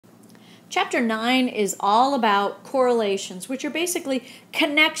Chapter 9 is all about correlations, which are basically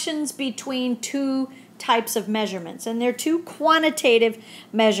connections between two types of measurements. And they're two quantitative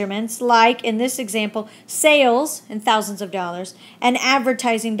measurements, like in this example, sales in thousands of dollars and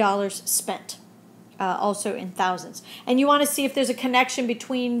advertising dollars spent, also in thousands. And you want to see if there's a connection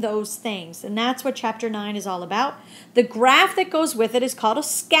between those things. And that's what Chapter 9 is all about. The graph that goes with it is called a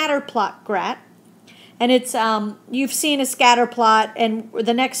scatterplot graph. And it's you've seen a scatter plot, and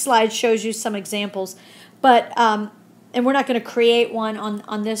the next slide shows you some examples. But and we're not going to create one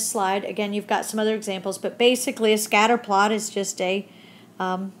on this slide. Again, you've got some other examples, but basically a scatter plot is just a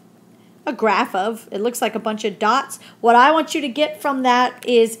graph of, it looks like a bunch of dots. What I want you to get from that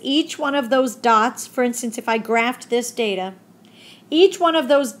is each one of those dots, for instance, if I graphed this data, each one of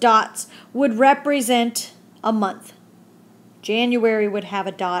those dots would represent a month. January would have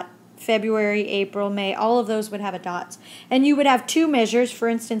a dot. February, April, May, all of those would have a dots. And you would have two measures. For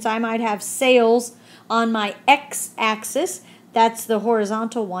instance, I might have sales on my x-axis. That's the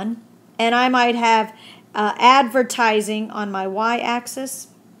horizontal one. And I might have advertising on my y-axis.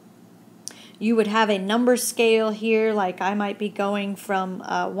 You would have a number scale here, like I might be going from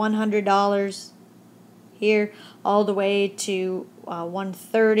 $100 here all the way to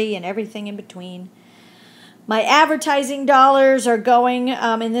 $130 and everything in between. My advertising dollars are going,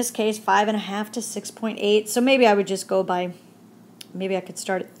 in this case, 5.5 to 6.8. So maybe I would just go by, maybe I could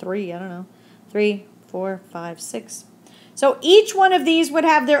start at 3. I don't know. 3, 4, 5, 6. So each one of these would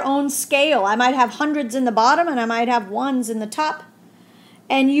have their own scale. I might have hundreds in the bottom and I might have ones in the top.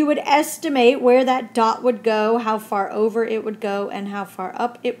 And you would estimate where that dot would go, how far over it would go, and how far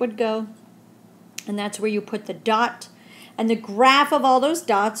up it would go. And that's where you put the dot. And the graph of all those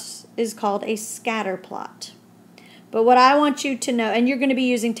dots is called a scatter plot. But what I want you to know, and you're going to be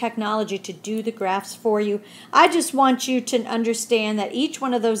using technology to do the graphs for you, I just want you to understand that each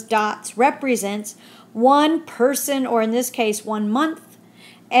one of those dots represents one person, or in this case, 1 month,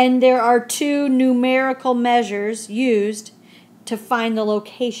 and there are two numerical measures used to find the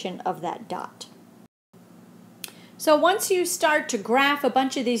location of that dot. So once you start to graph a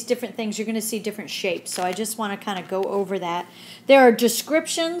bunch of these different things, you're going to see different shapes. So I just want to kind of go over that. There are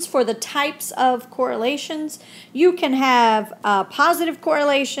descriptions for the types of correlations. You can have positive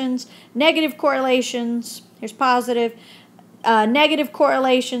correlations, negative correlations. Here's positive. Negative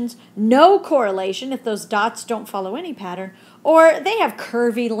correlations, no correlation if those dots don't follow any pattern. Or they have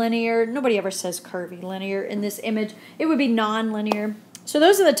curvy linear. Nobody ever says curvy linear in this image. It would be non-linear. So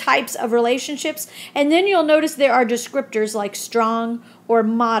those are the types of relationships. And then you'll notice there are descriptors like strong or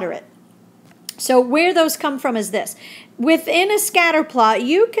moderate. So where those come from is this. Within a scatter plot,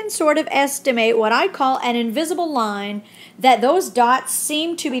 you can sort of estimate what I call an invisible line that those dots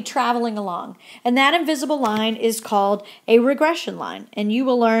seem to be traveling along. And that invisible line is called a regression line. And you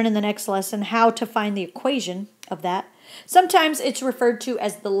will learn in the next lesson how to find the equation of that. Sometimes it's referred to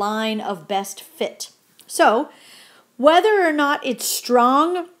as the line of best fit. So whether or not it's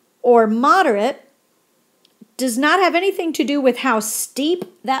strong or moderate does not have anything to do with how steep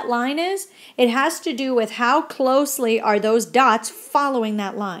that line is. It has to do with how closely are those dots following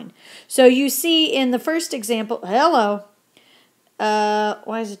that line. So you see in the first example, hello,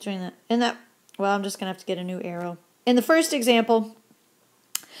 why is it doing that? Well, I'm just going to have to get a new arrow. In the first example,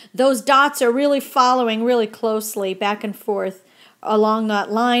 those dots are really following really closely back and forth along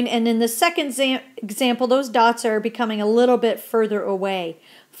that line. And in the second example, those dots are becoming a little bit further away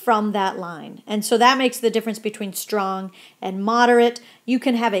from that line. And so that makes the difference between strong and moderate. You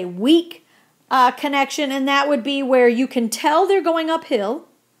can have a weak connection, and that would be where you can tell they're going uphill,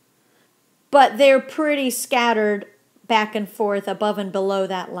 but they're pretty scattered back and forth above and below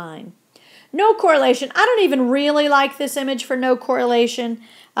that line. No correlation. I don't even really like this image for no correlation.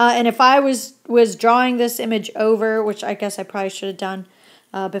 And if I was drawing this image over, which I guess I probably should have done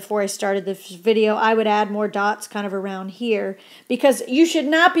before I started this video, I would add more dots kind of around here, because you should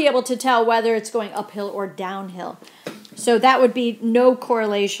not be able to tell whether it's going uphill or downhill. So that would be no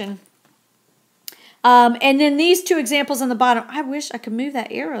correlation. And then these two examples on the bottom, I wish I could move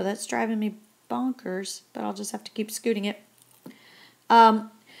that arrow. That's driving me bonkers, but I'll just have to keep scooting it.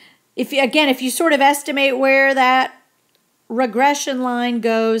 If you sort of estimate where that regression line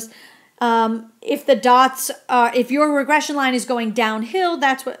goes, if the dots are, if your regression line is going downhill,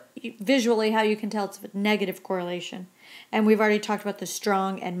 that's what visually how you can tell it's a negative correlation. And we've already talked about the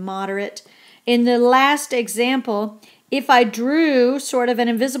strong and moderate. In the last example, if I drew sort of an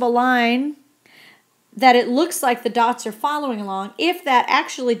invisible line that it looks like the dots are following along. If that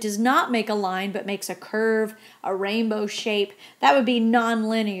actually does not make a line but makes a curve, a rainbow shape, that would be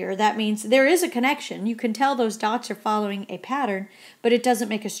nonlinear. That means there is a connection. You can tell those dots are following a pattern, but it doesn't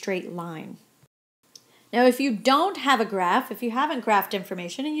make a straight line. Now, if you don't have a graph, if you haven't graphed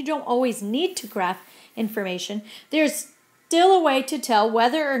information, and you don't always need to graph information, there's still a way to tell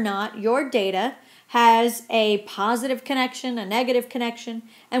whether or not your data has a positive connection, a negative connection,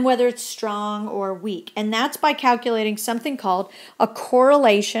 and whether it's strong or weak. And that's by calculating something called a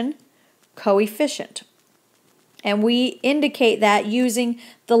correlation coefficient. And we indicate that using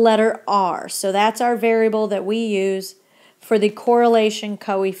the letter R. So that's our variable that we use for the correlation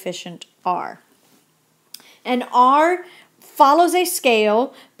coefficient R. And R follows a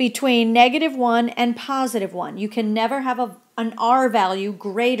scale between -1 and +1. You can never have an R value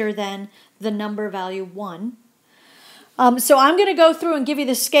greater than the number value 1. So I'm going to go through and give you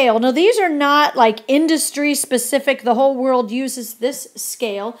the scale. Now, these are not like industry specific. The whole world uses this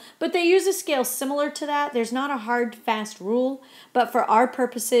scale, but they use a scale similar to that. There's not a hard, fast rule, but for our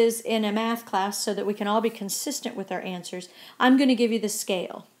purposes in a math class, so that we can all be consistent with our answers, I'm going to give you the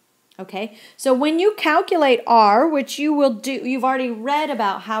scale. Okay, so when you calculate R, which you will do, you've already read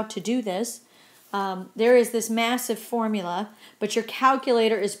about how to do this. There is this massive formula, but your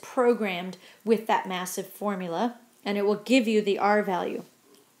calculator is programmed with that massive formula, and it will give you the R value.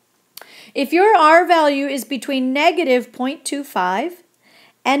 If your R value is between -0.25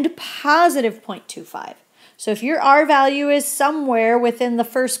 and +0.25, so if your R value is somewhere within the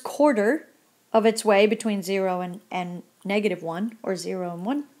first quarter of its way between 0 and -1, or 0 and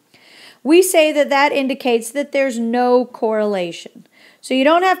 1, we say that that indicates that there's no correlation. So you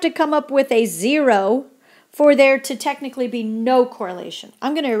don't have to come up with a 0 for there to technically be no correlation.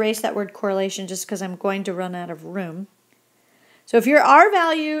 I'm going to erase that word correlation just because I'm going to run out of room. So if your R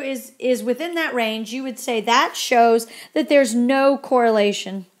value is within that range, you would say that shows that there's no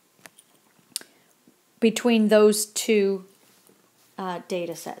correlation between those two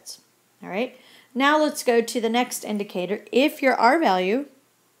data sets. All right. Now let's go to the next indicator. If your R value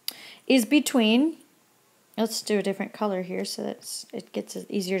is between, let's do a different color here so that it gets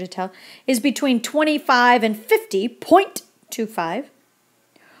easier to tell, is between 25 and 50, 0.25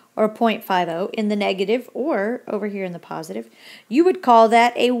 or 0.50 in the negative, or over here in the positive, you would call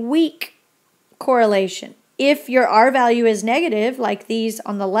that a weak correlation. If your R value is negative, like these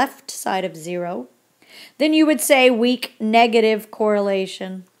on the left side of 0, then you would say weak negative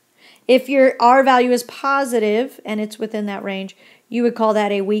correlation. If your R value is positive and it's within that range, you would call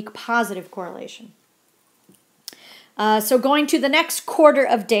that a weak positive correlation. So going to the next quarter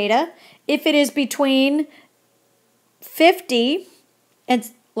of data, if it is between 50, and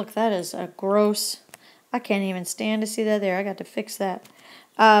look, that is a gross, I can't even stand to see that there. I got to fix that.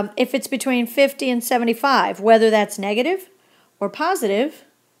 If it's between 50 and 75, whether that's negative or positive,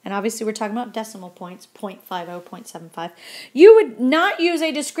 and obviously we're talking about decimal points, 0.50, 0.75, you would not use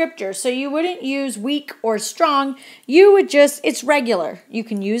a descriptor. So you wouldn't use weak or strong. You would just, it's regular. You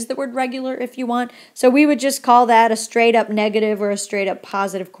can use the word regular if you want. So we would just call that a straight up negative or a straight up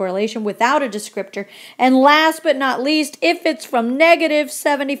positive correlation without a descriptor. And last but not least, if it's from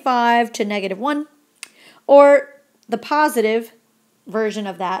 -75 to -1, or the positive version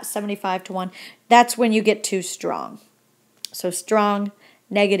of that, 75 to 1, that's when you get too strong. So strong,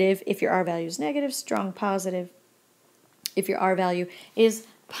 negative if your R value is negative, strong positive if your R value is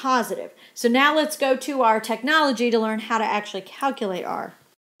positive. So now let's go to our technology to learn how to actually calculate R.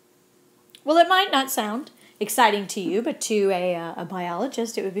 Well, it might not sound exciting to you, but to a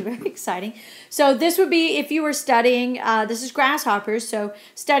biologist, it would be very exciting. So this would be if you were studying, this is grasshoppers, so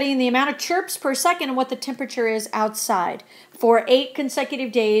studying the amount of chirps per second and what the temperature is outside for 8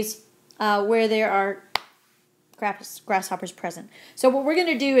 consecutive days where there are grasshoppers present. So what we're going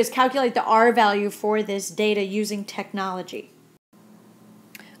to do is calculate the R value for this data using technology.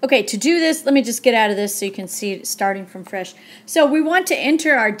 Okay, to do this, let me just get out of this so you can see it starting from fresh. So we want to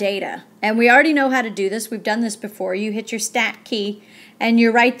enter our data, and we already know how to do this. We've done this before. You hit your stat key, and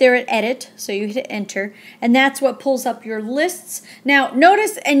you're right there at edit, so you hit enter, and that's what pulls up your lists. Now,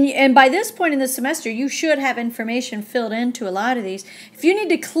 notice, and by this point in the semester, you should have information filled into a lot of these. If you need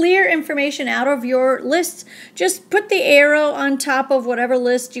to clear information out of your lists, just put the arrow on top of whatever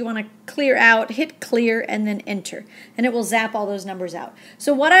list you want to clear out, hit clear, and then enter, and it will zap all those numbers out.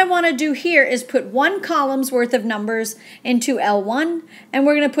 So what I want to do here is put 1 column's worth of numbers into L1, and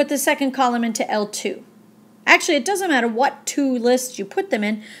we're going to put the second column into L2. Actually, it doesn't matter what 2 lists you put them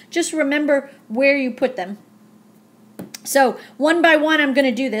in. Just remember where you put them. So one by one, I'm going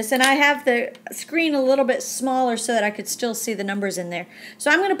to do this, and I have the screen a little bit smaller so that I could still see the numbers in there. So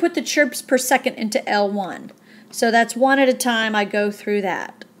I'm going to put the chirps per second into L1. So that's one at a time. I go through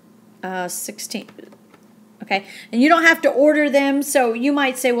that. 16. Okay, and you don't have to order them, so you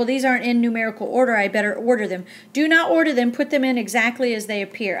might say, well, these aren't in numerical order, I better order them. Do not order them, put them in exactly as they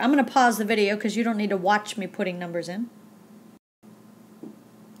appear. I'm going to pause the video because you don't need to watch me putting numbers in.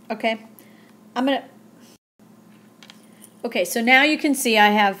 Okay, Okay, so now you can see I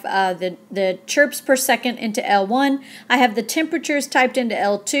have the chirps per second into L1. I have the temperatures typed into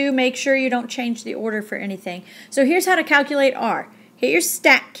L2. Make sure you don't change the order for anything. So here's how to calculate R. Hit your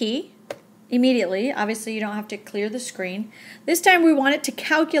stat key immediately. Obviously, you don't have to clear the screen. This time we want it to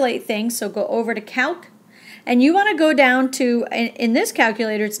calculate things, so go over to Calc. And you want to go down to, in this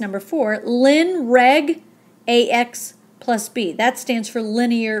calculator, it's number 4, lin reg AX plus B. That stands for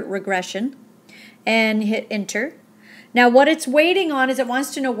linear regression. And hit Enter. Now what it's waiting on is it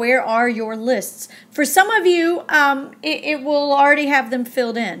wants to know where are your lists. For some of you, it will already have them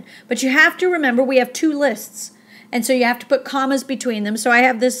filled in. But you have to remember we have 2 lists. And so you have to put commas between them. So I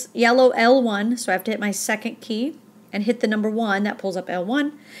have this yellow L1, so I have to hit my second key and hit the number 1. That pulls up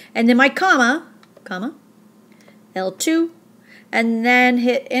L1. And then my comma, L2. And then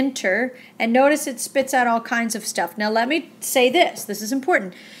hit Enter. And notice it spits out all kinds of stuff. Now let me say this. This is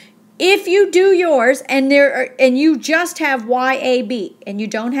important. If you do yours and you just have YAB and you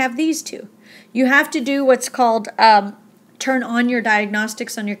don't have these 2, you have to do what's called turn on your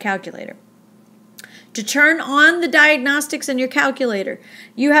diagnostics on your calculator. To turn on the diagnostics in your calculator,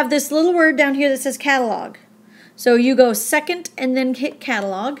 you have this little word down here that says catalog. So you go second and then hit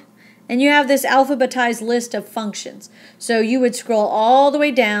catalog, and you have this alphabetized list of functions. So you would scroll all the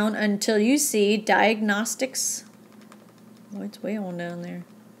way down until you see diagnostics. Oh, it's way on down there.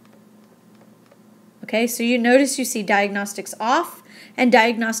 Okay, so you notice you see diagnostics off and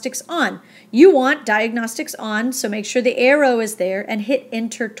diagnostics on. You want diagnostics on, so make sure the arrow is there and hit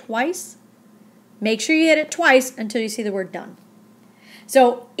Enter twice. Make sure you hit it twice until you see the word done.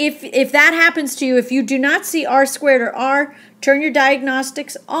 So if that happens to you, if you do not see R squared or R, turn your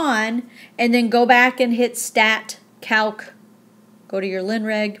diagnostics on and then go back and hit Stat, Calc, go to your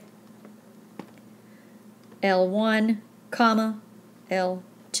linreg, L1, comma,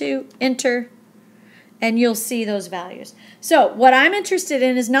 L2, Enter, and you'll see those values. So what I'm interested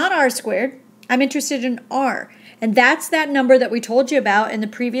in is not R squared. I'm interested in R. And that's that number that we told you about in the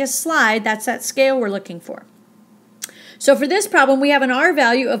previous slide. That's that scale we're looking for. So for this problem, we have an R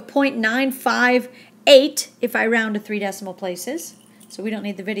value of 0.958 if I round to 3 decimal places. So we don't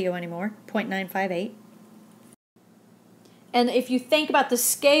need the video anymore, 0.958. And if you think about the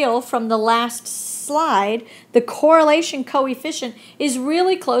scale from the last slide, the correlation coefficient is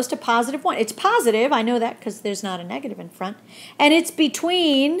really close to +1. It's positive, I know that because there's not a negative in front. And it's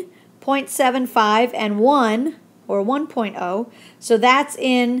between 0.75 and 1, or 1.0. So that's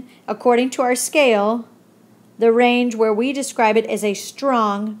in, according to our scale, the range where we describe it as a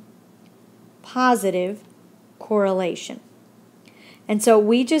strong positive correlation. And so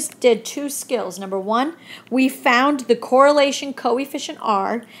we just did 2 skills. Number 1, we found the correlation coefficient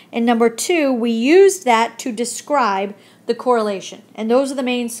R. And number 2, we used that to describe the correlation. And those are the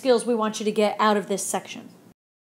main skills we want you to get out of this section.